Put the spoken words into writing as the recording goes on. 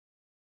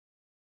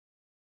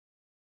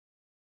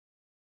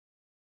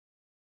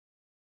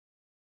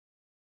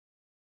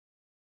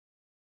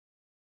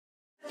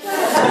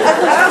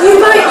You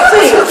might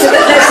think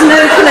that there's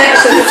no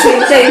connection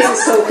between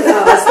James's talk and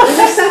ours, but we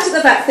sat at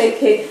the back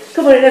thinking,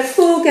 come on, in a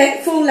four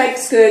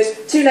legs good,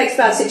 2 legs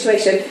bad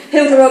situation,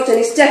 Hilda Ogden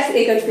is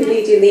definitely going to be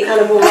leading the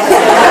animal rights.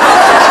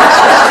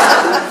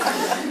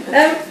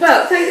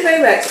 Well, thank you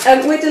very much.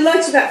 We're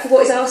delighted back for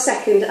what is our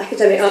second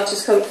academic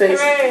Archers conference.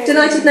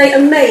 Delighted, Nate,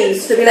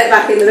 amazed to be let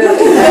back in the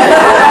building.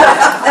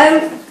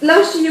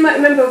 Last year, you might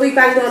remember, we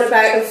banged on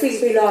about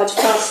unfeasibly large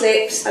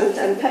parsnips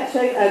and pet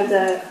show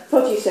and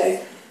produce shows.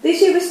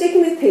 This year we're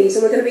sticking with peas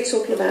and we're going to be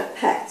talking about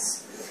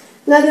pets.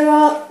 Now there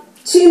are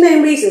 2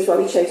 main reasons why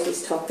we chose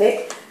this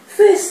topic.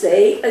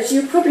 Firstly, as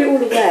you're probably all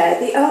aware,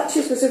 the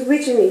Archers was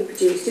originally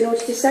produced in order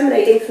to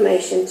disseminate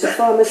information to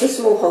farmers and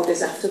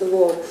smallholders after the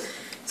war.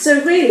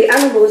 So really,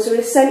 animals are an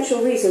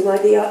essential reason why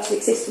the Archers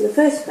exist in the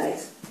first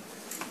place.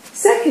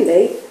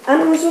 Secondly,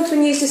 animals are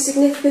often used as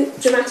significant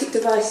dramatic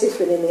devices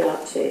within the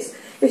Archers.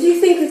 If you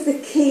think of the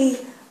key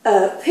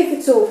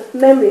pivotal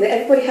memory that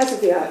everybody has of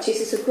the Archers,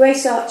 it's of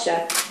Grace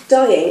Archer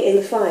dying in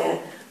the fire.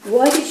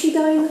 Why did she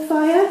die in the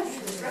fire?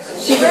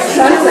 She was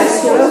trying to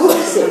rescue her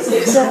horses,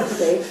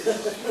 exactly.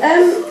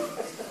 And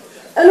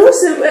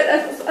also,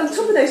 on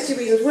top of those 2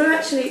 reasons, we're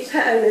actually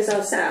pet owners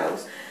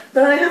ourselves.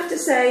 But I have to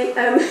say,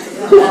 Annie's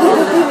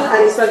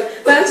funny.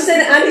 But I have to say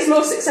that Annie's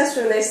more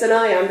successful in this than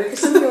I am, because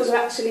some of yours are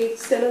actually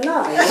still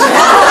alive.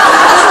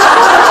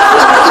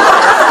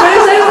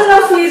 Whereas over the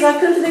last few years,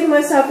 I've come to think of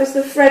myself as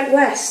the Fred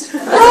West.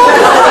 Because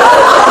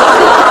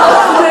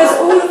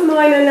all of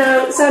mine are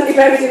now certainly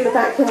buried in the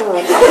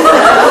backyard.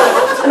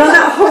 And on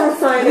that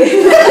horrifying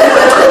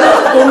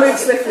we'll move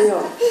swiftly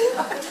on.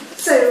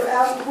 So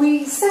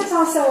we set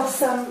ourselves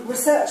some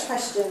research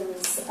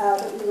questions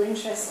that we were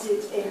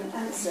interested in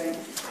answering.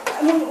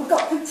 And we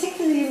got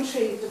particularly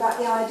intrigued about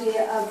the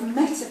idea of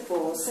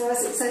metaphors. So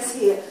as it says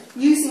here,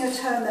 using a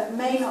term that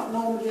may not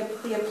normally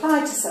be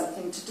applied to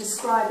something to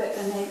describe it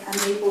and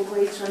enable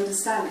greater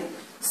understanding.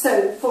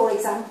 So, for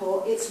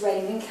example, it's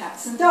raining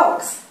cats and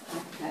dogs.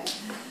 Okay.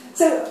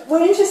 So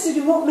we're interested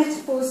in what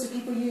metaphors do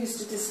people use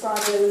to describe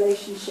their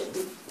relationship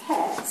with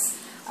pets.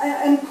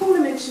 And Paula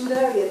mentioned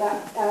earlier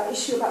that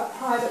issue about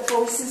private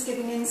voices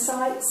giving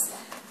insights.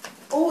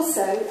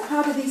 Also,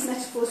 how do these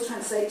metaphors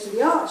translate to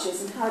the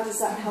Archers, and how does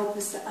that help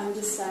us to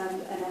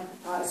understand and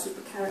empathise with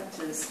the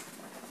characters?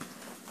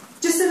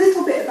 Just a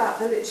little bit about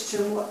the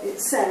literature and what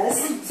it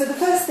says. So the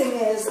first thing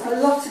is a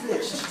lot of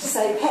literature to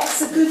say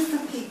pets are good for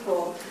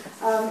people.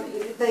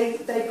 They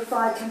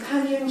provide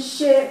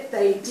companionship,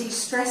 they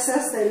de-stress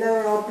us, they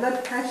lower our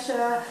blood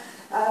pressure,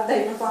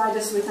 they provide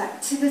us with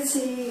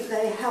activity,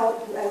 they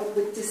help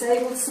with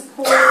disabled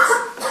support.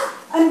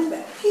 And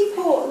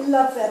people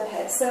love their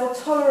pets. They'll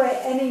tolerate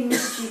any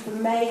mischief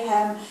and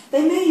mayhem.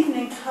 They may even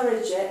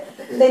encourage it.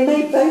 They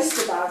may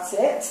boast about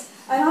it.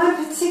 And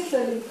I'm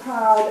particularly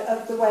proud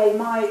of the way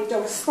my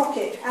dog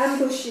Sprocket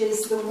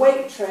ambushes the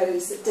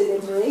Waitrose at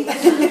delivery.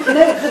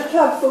 Note the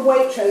plug for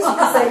Waitrose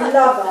because they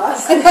love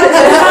us.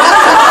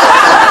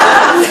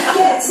 He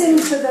gets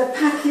into the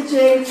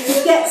packaging,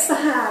 he gets the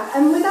ham,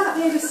 and without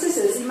the aid of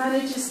scissors, he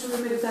manages to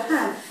remove the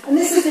ham. And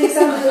this is the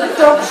example of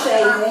dog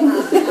shaming.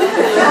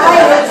 I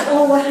ate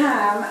all the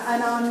ham,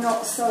 and I'm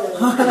not sorry.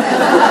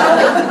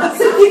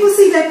 So people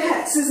see their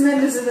pets as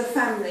members of the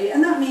family,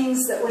 and that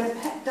means that when a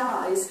pet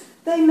dies,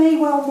 they may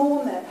well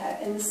mourn their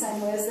pet in the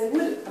same way as they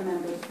would a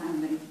member of the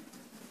family.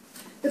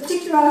 The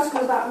particular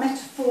article about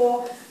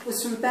metaphor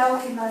was from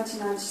Belk in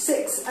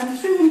 1996, and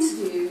through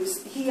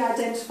interviews he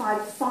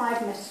identified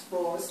 5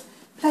 metaphors: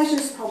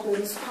 pleasures,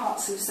 problems,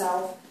 parts of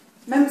self,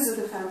 members of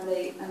the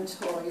family and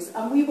toys.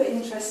 And we were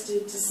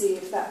interested to see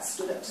if that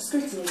stood up to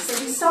scrutiny.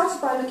 So we started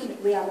by looking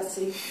at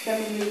reality,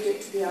 then we moved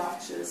it to the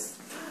Archers.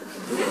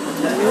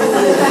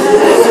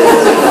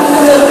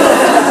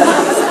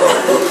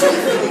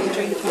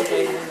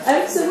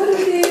 So what did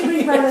we do?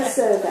 We ran a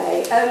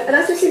survey, and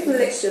as we see from the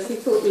literature,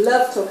 people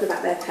love talking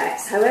about their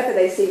pets, however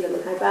they see them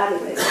and how badly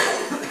they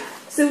see them.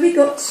 So we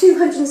got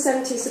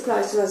 270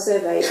 replies to our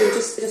survey in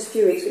just a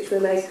few weeks, which were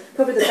amazing.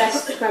 Probably the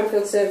best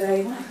Cranfield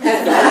survey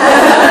ever.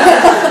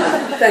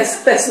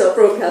 best not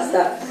broadcast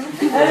that.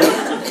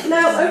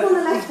 Now, over on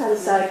the left-hand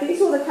side,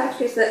 these are all the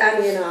categories that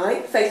Annie and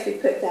I faithfully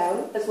put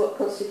down as what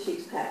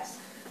constitutes pets.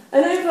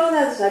 And over on the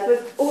other side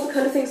were all the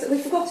kind of things that we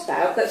forgot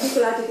about that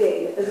people added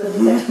in as other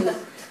sections.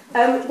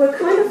 We're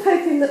kind of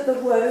hoping that the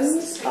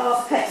worms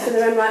are pets in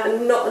their own right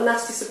and not a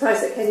nasty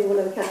surprise that came in one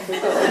of the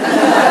categories.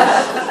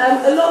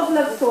 A lot of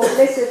love for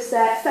lizards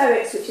there,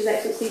 ferrets, which is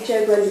excellent to see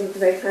Joe Grundy with the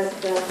very proud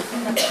of that,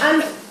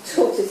 and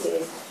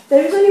tortoises.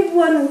 There is only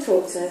one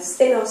tortoise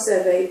in our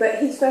survey, but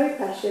he's very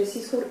precious.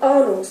 He's called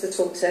Arnold the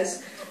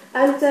tortoise.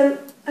 And I don't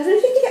know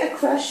if you can get a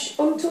crush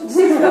on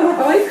tortoises, but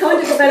I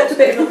kind of developed a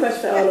bit of a crush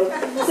for Arnold.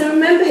 So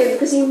remember him,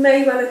 because he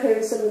may well appear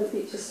in some of the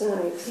future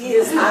slides. He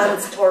is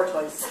Anne's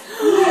tortoise.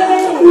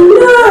 Yay!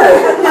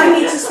 No! I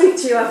need to speak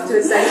to you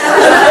afterwards then.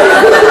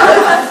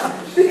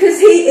 Because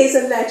he is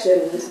a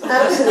legend.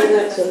 Absolute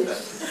legend.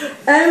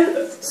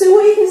 So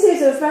what you can see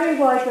is a very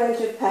wide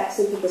range of pets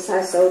in people's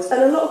households,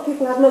 and a lot of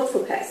people have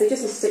multiple pets. They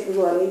just need to stick with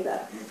one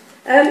either.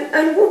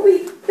 And what we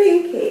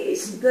think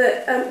is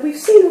that we've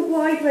seen a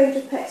wide range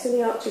of pets in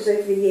the Archers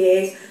over the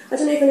years. I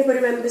don't know if anybody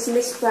remembers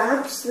Miss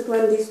Babs, the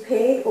Grundy's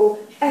pig, or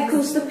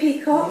Eccles the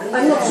peacock.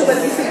 I'm not sure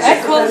whether you think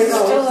Eccles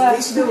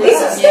still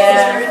there.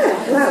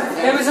 Yeah. Wow.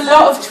 There was a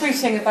lot of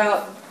tweeting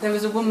about. There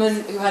was a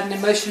woman who had an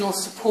emotional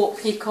support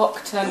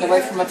peacock turned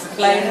away from a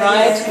plane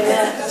ride.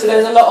 So there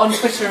was a lot on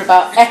Twitter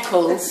about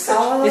Eccles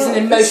is an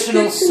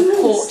emotional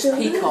support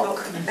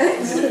peacock.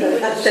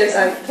 Excellent. That shows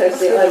how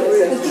closely I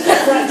listen.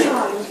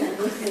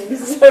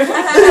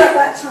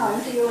 that time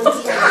for your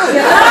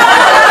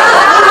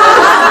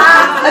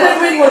I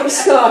don't really want to be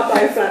scarred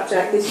by a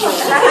flapjack this year.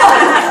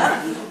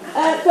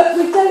 But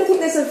we don't think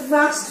there's a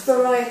vast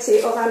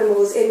variety of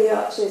animals in the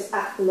Archers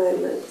at the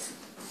moment.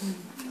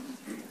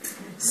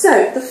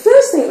 So, the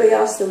first thing we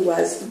asked them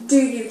was, do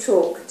you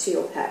talk to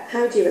your pet?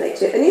 How do you relate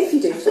to it? And if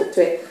you do talk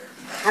to it,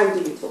 how do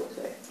you talk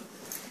to it?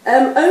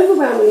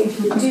 Overwhelmingly,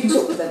 people do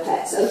talk to their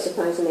pets,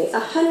 unsurprisingly.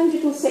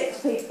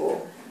 106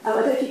 people, I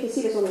don't know if you can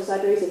see this on the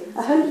slide very easily,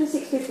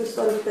 106 people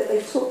responded that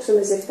they talk to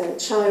them as if they're a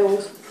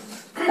child,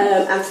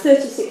 and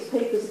 36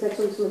 people as if they're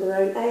talking to them of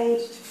their own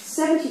age,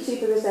 72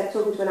 people as if they're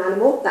talking to an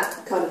animal.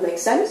 That kind of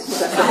makes sense.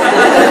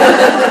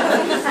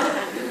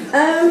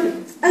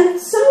 And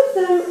some of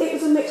them, it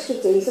was a mixture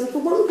of these, and for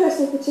one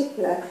person in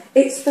particular,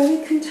 it's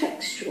very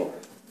contextual.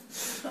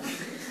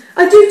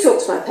 I do talk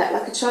to my pet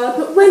like a child,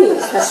 but when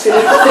he's pestering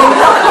me for food,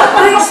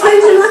 I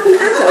explain to him like an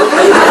adult.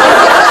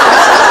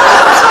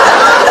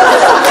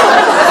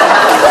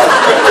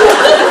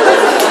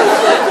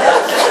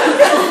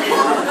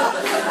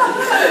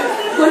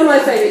 One of my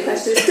favourite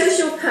questions, does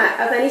your cat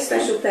have any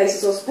special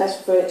places or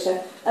special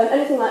furniture?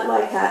 Anything like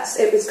my cat's,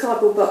 it was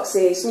cardboard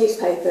boxes,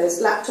 newspapers,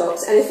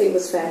 laptops, anything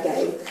was fair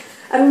game.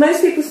 And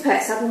most people's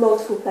pets have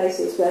multiple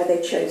places where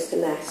they chose to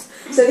nest.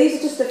 So these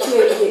are just a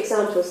few of the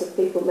examples that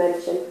people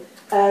mentioned.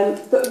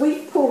 But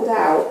we've pulled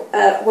out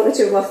one or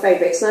two of our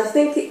favourites, and I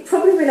think it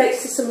probably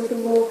relates to some of the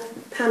more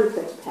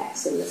pampered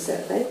pets in the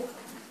survey.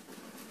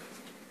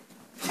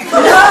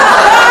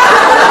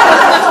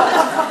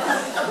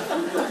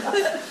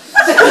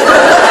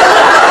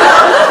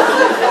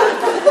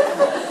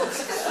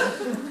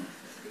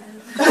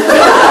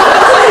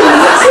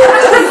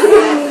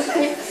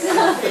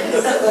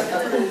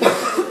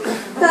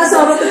 That's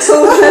not the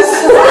tortoise.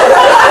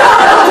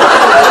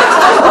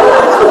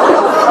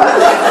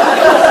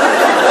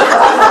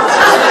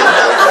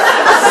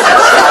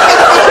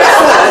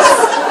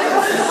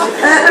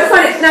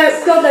 Now,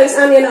 God knows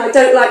Annie and I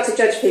don't like to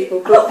judge people,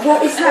 but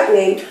what is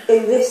happening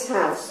in this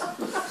house?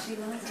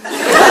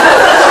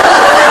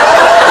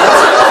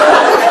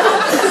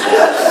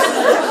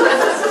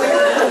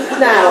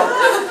 Now,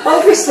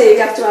 obviously we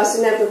have to ask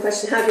the inevitable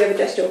question, have you ever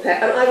dressed your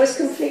pet? And I was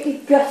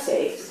completely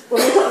gutted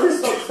when we got the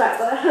response back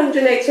that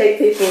 188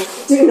 people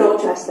do not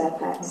dress their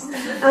pets.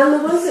 And the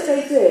ones that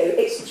they do,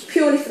 it's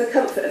purely for the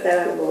comfort of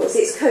their animals.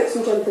 It's coats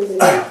and jumpers in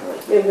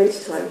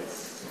winter time.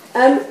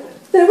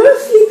 There were a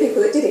few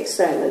people that did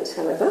experiment,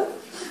 however.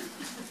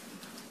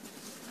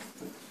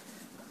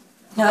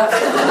 No.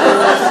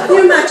 Can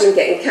you imagine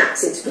getting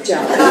cats into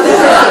pyjamas?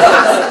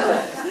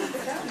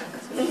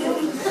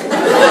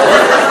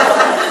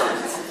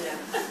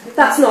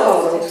 That's not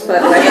Arnold, by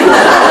the way.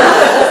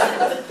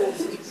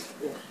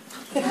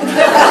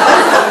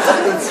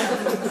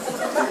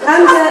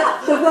 And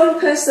the one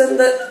person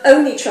that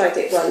only tried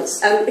it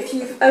once, and if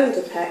you've owned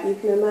a pet, you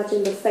can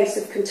imagine the face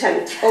of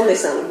contempt on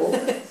this animal.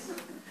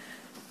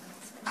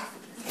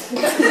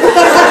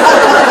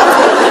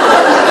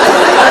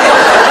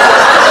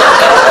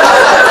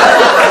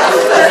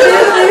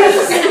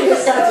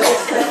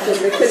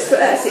 Because for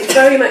us it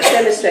very much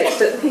demonstrates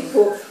that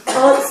people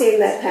aren't seeing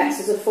their pets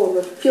as a form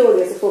of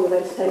purely as a form of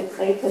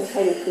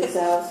entertainment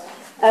themselves,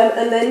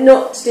 and they're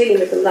not dealing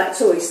with them like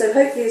toys. So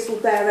hopefully this will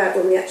bear out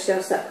when we actually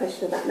ask that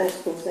question about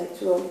metaphors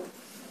later on.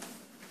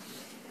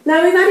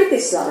 Now we've added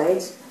this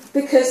slide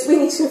because we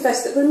need to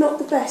confess that we're not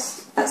the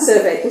best at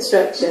survey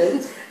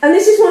construction, and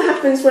this is what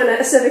happens when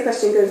a survey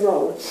question goes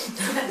wrong.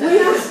 We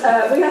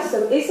asked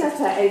them, is their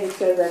pet able to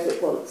go wherever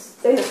it wants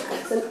in the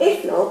house, and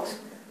if not,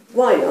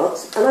 why not?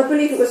 And I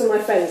believe it was one of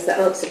my friends that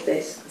answered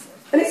this,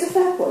 and it's a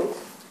fair point.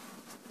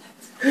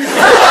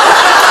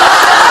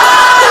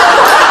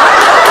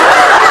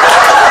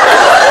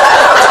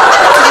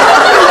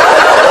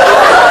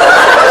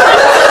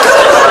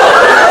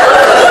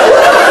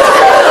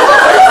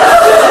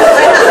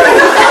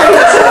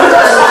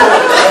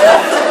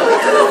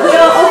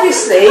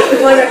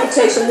 With my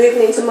reputation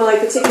moving into my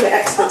particular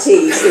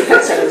expertise in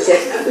pet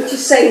ownership, which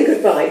is saying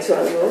goodbye to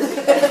animals,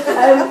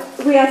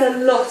 we had a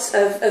lot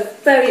of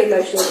very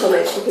emotional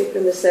comments from people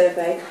in the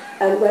survey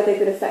where they've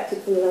been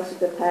affected from the loss of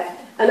their pet,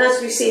 and as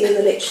we've seen in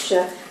the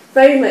literature,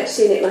 very much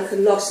seen it like a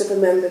loss of a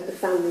member of the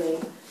family.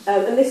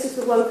 And this is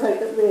the one quote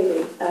that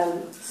really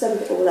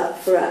summed it all up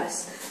for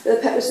us. The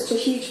pet was such a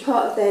huge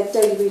part of their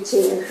daily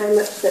routine and how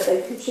much that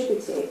they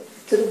contributed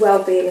to the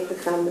well-being of the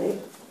family.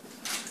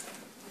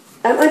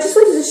 I just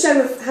wanted to show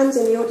of hands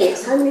in the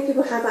audience how many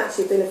people have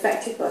actually been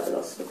affected by the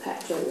loss of a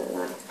pet during their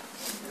life.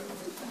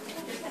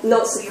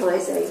 Not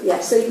surprising, yeah.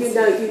 So you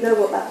know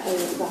what that pain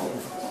is about.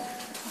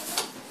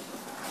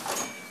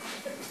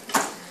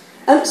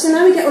 So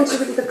now we get on to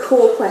really the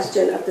core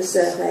question of the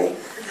survey.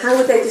 How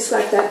would they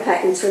describe their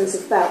pet in terms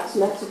of Bouts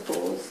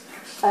metaphors?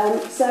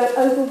 So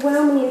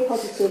overwhelmingly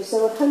positive.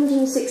 So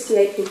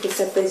 168 people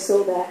said they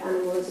saw their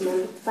animal as a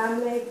member of the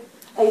family.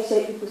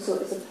 88 people saw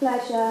it as a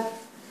pleasure.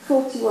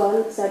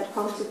 41 said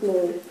part of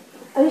me.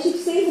 And as you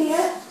can see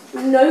here,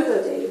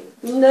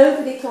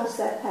 nobody classed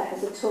their pet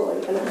as a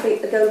toy. And I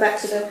think going back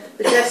to the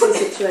dressing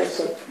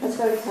situation, that's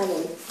very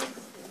telling.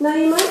 Now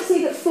you might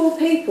see that 4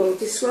 people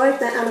described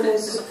their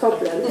animals as a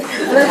problem. And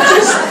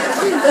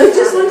I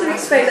just want to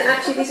explain that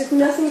actually this has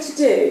nothing to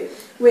do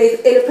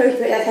with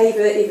inappropriate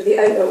behaviour, either the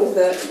owner or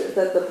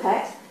the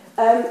pet.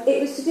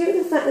 It was to do with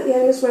the fact that the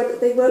owners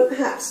they weren't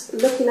perhaps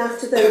looking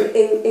after them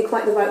in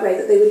quite the right way,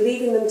 that they were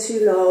leaving them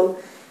too long.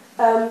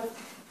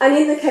 And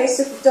in the case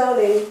of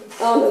darling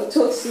Arnold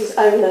Tortoise's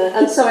owner,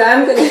 and sorry,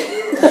 I'm going to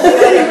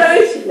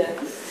embarrass you now.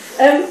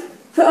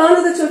 For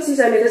Arnold the Tortoise's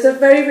owner, there's a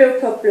very real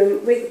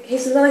problem with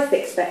his life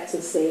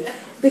expectancy,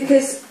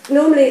 because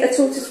normally a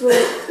tortoise will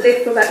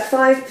live for about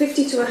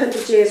 50 to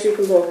 100 years or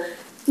even more.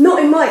 Not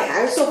in my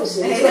house,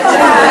 obviously.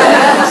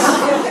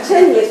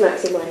 10 years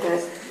max in my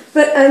house.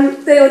 But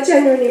they are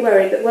genuinely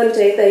worried that one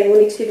day they will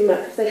need to give him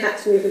up if they had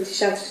to move into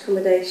sheltered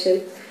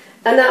accommodation.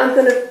 And now I'm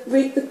going to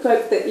read the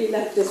quote that you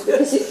left us,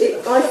 because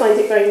I find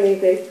it very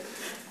moving.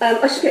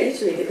 I should get you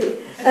to read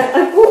it.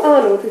 I bought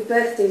Arnold with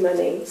birthday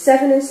money,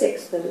 7 and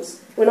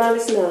 6pence, when I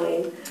was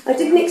 9. I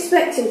didn't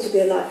expect him to be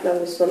a lifelong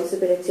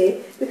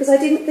responsibility, because I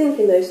didn't think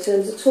in those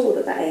terms at all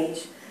at that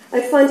age. I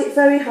find it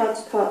very hard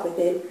to part with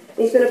him, and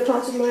he's been a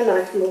part of my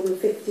life for more than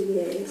 50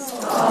 years.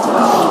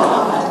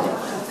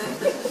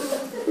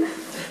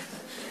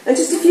 And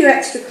just a few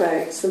extra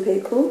quotes from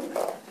people.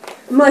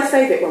 My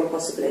favourite one,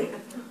 possibly.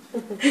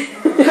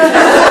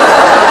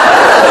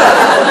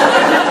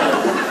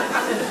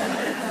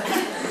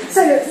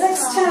 So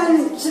let's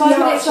turn to the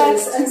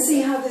archers and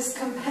see how this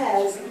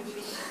compares.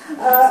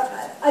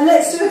 And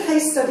let's do a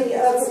case study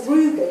of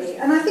Ruby.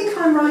 And I think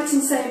I'm right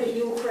in saying, but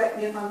you'll correct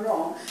me if I'm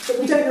wrong, that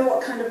we don't know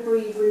what kind of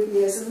breed Ruby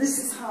is, and this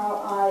is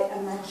how I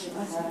imagine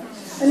her.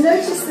 And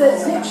notice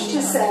that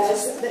literature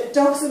says that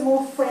dogs are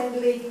more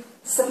friendly,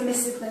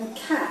 submissive than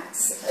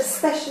cats,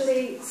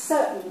 especially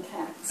certain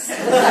cats.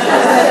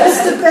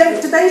 It's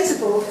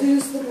debatable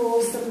who's the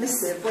more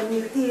submissive when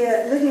you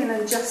hear Lillian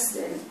and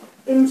Justin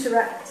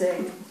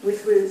interacting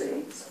with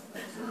Ruby.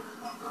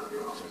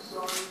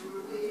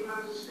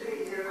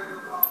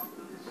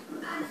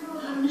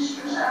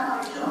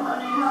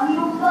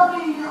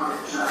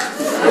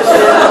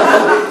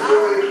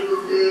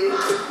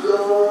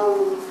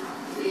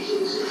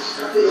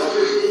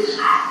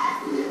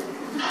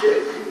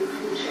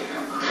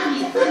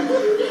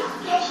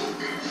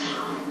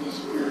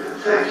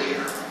 Thank you.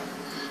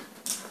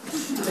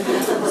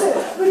 So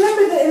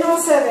remember that in our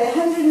survey,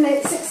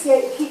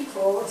 168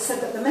 people said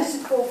that the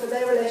metaphor for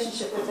their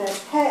relationship with their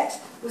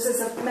pet was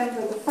as a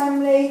member of the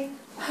family.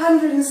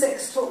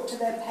 106 talked to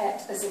their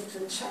pet as if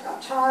to a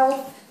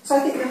child. So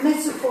I think the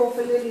metaphor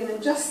for Lillian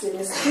and Justin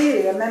is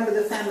clearly a member of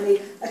the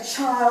family, a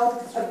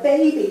child, a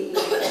baby.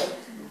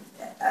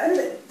 And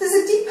there's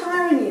a deep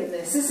irony in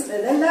this, isn't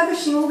there? They're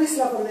lavishing all this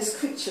love on this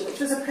creature, which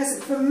was a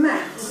present from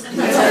Matt.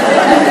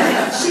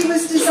 She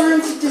was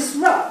designed to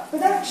disrupt,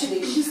 but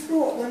actually she's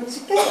brought them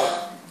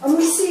together. And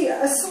we see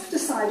a softer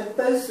side of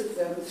both of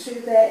them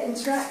through their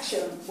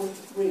interaction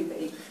with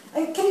Ruby.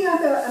 And can you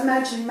ever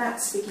imagine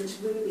Matt speaking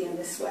to Ruby in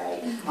this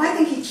way? I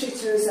think he'd treat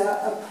her as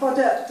a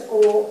product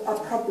or a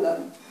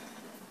problem.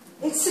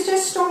 It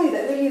suggests strongly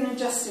that Lillian and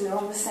Justin are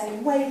on the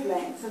same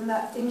wavelength, and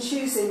that in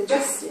choosing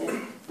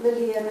Justin,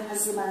 Lillian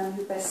has the man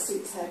who best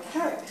suits her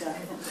character.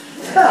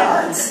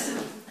 But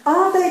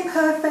are they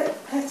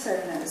perfect pet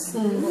owners?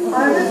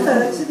 I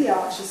refer to the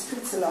Archers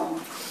Tweet-along.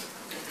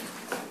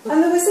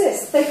 And there was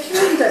this, they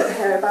clearly don't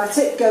care about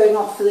it, going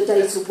off for the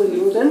day to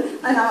Wimbledon,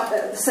 and out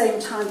at the same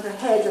time for a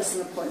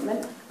hairdressing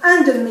appointment,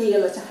 and a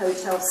meal at a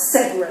hotel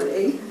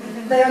severally.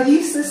 They are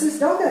useless as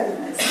dog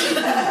owners.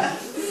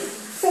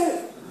 So,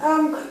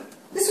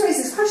 this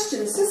raises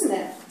questions, doesn't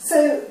it?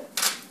 So,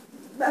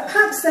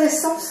 perhaps their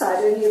soft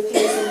side only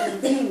appears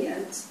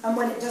inconvenient, and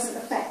when it doesn't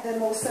affect their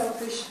more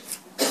selfish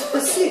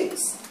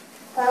pursuits.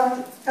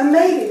 And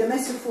maybe the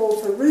metaphor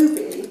for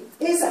Ruby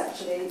is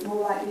actually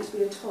more likely to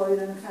be a toy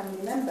than a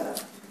family member.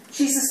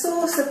 She's a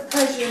source of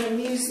pleasure and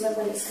amusement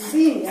when it's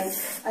convenient,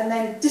 and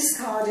then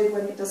discarded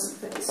when it doesn't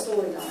fit the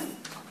storyline.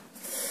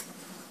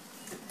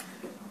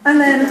 And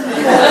then...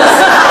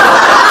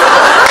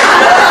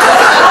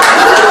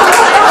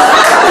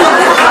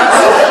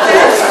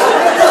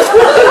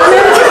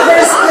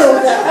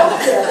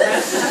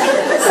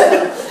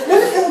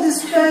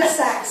 Hilda's first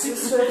act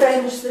was to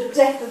avenge the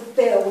death of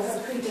Bill, her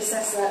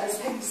predecessor as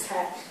Peggy's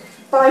cat,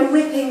 by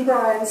ripping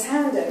Brian's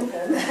hand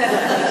open.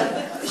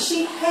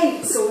 She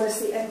hates almost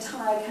the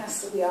entire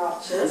cast of the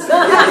Archers.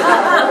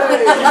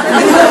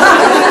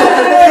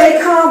 They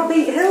can't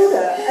beat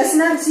Hilda. As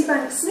Nancy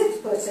Banks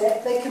Smith put put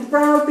it, they can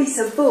browbeat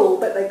a bull,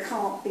 but they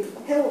can't beat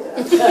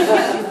Hilda.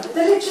 The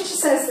literature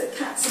says that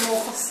cats are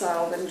more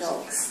hostile than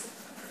dogs.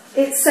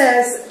 It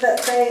says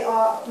that they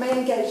may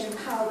engage in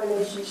power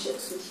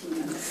relationships with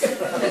humans.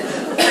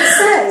 It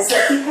says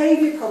that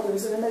behaviour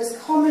problems are the most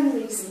common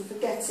reason for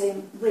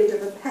getting rid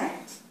of a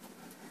pet.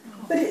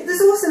 But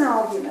there's also an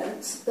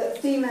argument that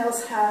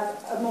females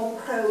have a more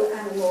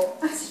pro-animal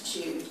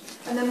attitude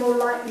and they're more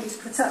likely to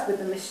put up with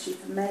the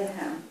mischief and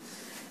mayhem.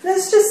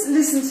 Let's just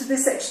listen to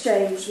this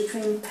exchange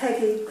between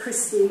Peggy,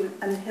 Christine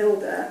and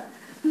Hilda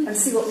and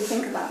see what we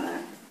think about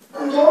that.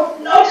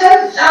 Not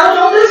out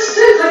on the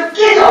sofa,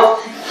 get off!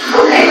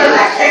 Okay, well, I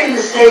made a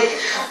mistake.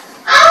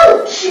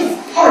 Ouch, you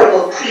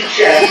horrible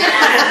creature!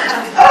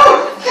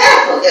 Oh,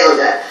 careful,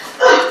 Hilda.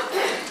 Oh,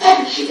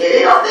 and she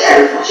did it on the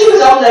sofa. She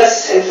was on the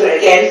sofa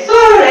again,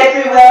 fur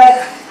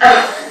everywhere.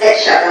 Oh,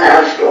 let's shut the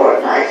lounge door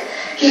at night.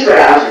 Keep her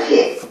out of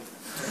here.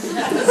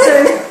 So,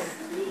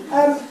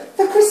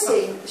 for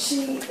Christine,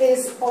 she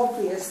is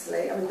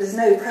obviously, I mean, there's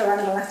no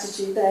pro-animal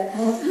attitude there.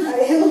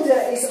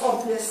 Hilda is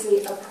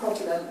obviously a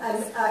problem,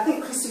 and I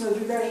think Christine will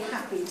be very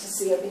happy to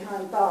see her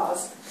behind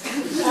bars.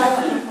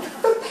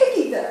 For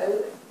Peggy,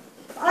 though,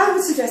 I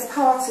would suggest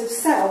part of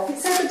self.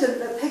 It's evident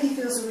that Peggy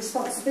feels a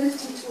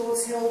responsibility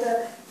towards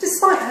Hilda,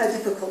 despite her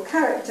difficult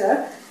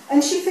character,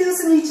 and she feels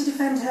the need to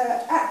defend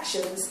her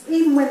actions,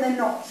 even when they're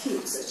not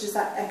cute, such as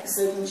that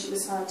episode when she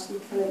was found to be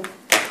killing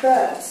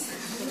birds.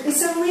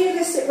 It's a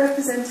realistic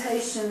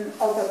representation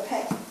of a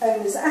pet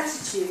owner's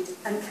attitude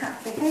and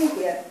cat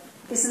behaviour,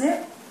 isn't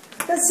it?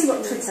 Let's see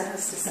what Twitter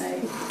has to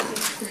say.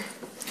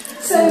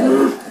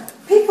 So,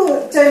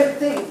 people don't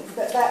think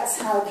that that's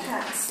how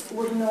cats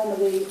would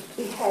normally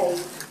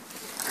behave.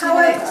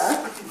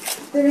 However,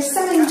 there is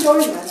some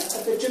enjoyment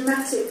of the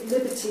dramatic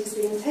liberties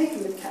being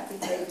taken with cat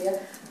behaviour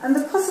and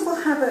the possible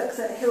havoc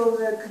that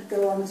Hilda could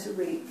go on to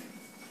wreak.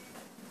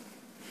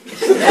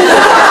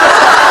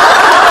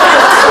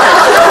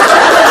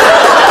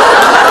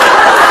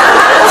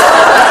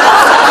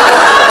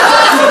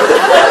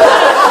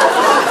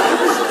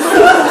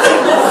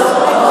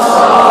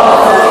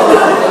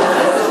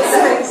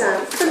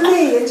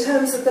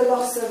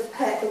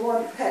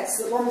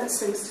 The one that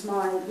springs to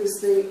mind was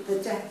the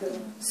death of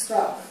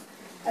Scruff.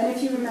 And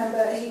if you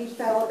remember, he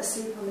fell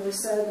asleep on the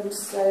resurgam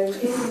stone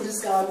in Linda's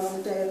garden on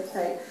the day of the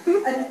fete.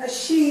 And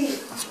she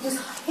was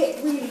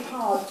hit really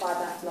hard by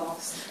that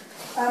loss.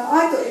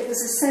 I thought it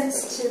was a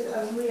sensitive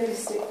and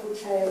realistic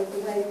portrayal of the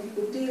way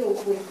people deal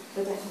with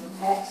the death of a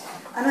pet.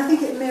 And I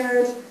think it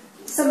mirrored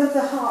some of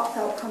the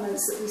heartfelt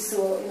comments that we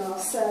saw in our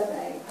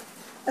survey.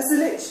 As the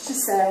literature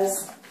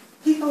says,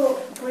 people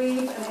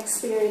grieve and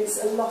experience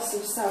a loss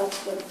of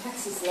self when a pet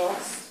is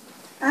lost,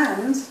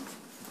 and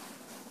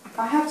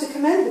I have to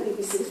commend the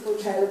BBC's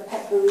portrayal of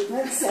pet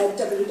bereavement, said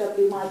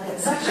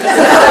www.mypetsaction.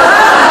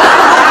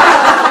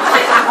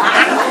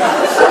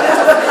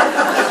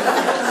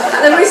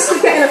 At the risk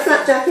of getting a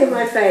flapjack in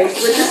my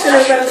face, we're just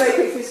going to run very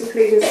quickly through some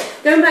conclusions.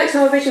 Going back to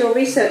our original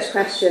research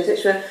questions,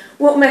 which were,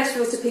 what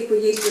metaphors do people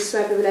use to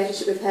describe a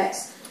relationship with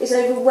pets? Is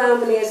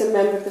overwhelmingly as a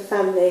member of the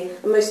family,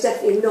 and most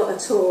definitely not a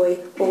toy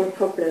or a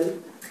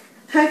problem.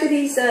 How do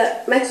these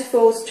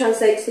metaphors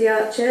translate to the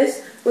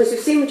Archers? Well, as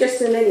we've seen with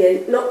Justin and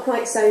Lillian, not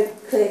quite so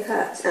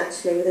clear-cut,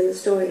 actually, within the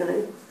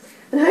storyline.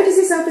 And how does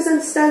this help us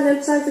understand and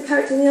emphasise the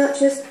character in the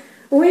Archers?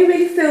 Well, we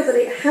really feel that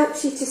it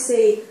helps you to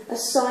see a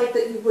side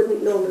that you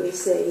wouldn't normally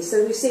see.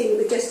 So we've seen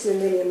with Justin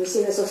and Lillian, we've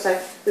seen this also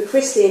with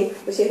Christine,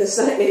 we've seen the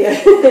slightly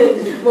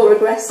more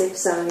aggressive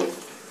side.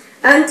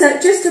 And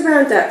just to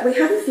round up, we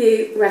have a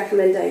few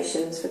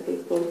recommendations for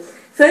people.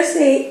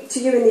 Firstly, to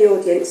you in the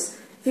audience,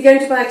 if you're going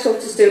to buy a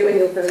tortoise, do it when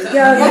you're very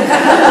young.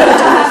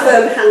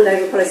 Firm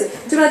handover policy.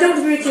 So I don't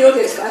want to be rude to the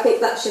audience, but I think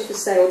that ship has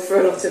sailed for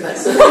a lot of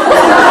us.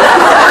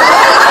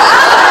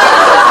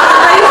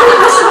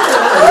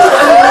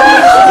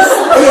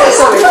 Yeah,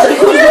 sorry.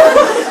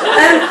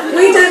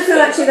 We don't feel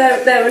actually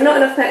there are not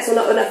enough pets or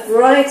not enough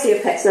variety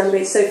of pets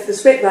nowadays, so for the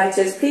script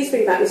writers, please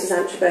bring back Mrs.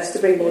 Antrobus to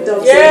bring more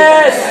dogs in.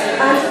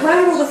 And where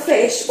are all the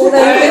fish? Although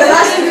in the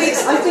last few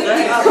weeks, I think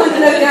we've kind of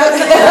no doubt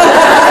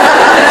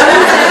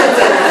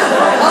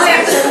I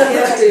actually have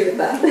nothing to do with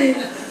that.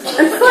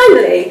 And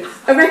finally,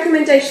 a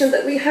recommendation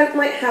that we hope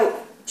might help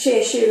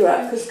cheer Sheila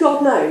up, because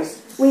God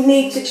knows, we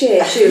need to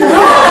cheer Sheila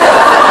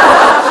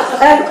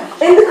up.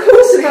 In the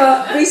course of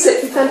our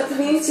research, we found a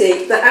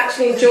community that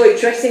actually enjoyed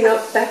dressing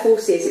up their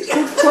horses. It's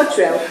called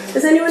Quadrille.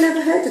 Has anyone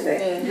ever heard of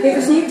it? It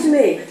was new to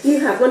me. You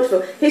have,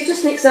 wonderful. Here's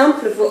just an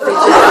example of what they do.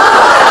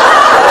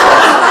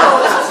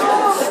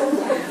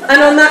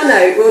 And on that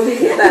note, we'll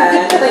leave it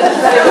there. Thank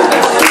you very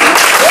much.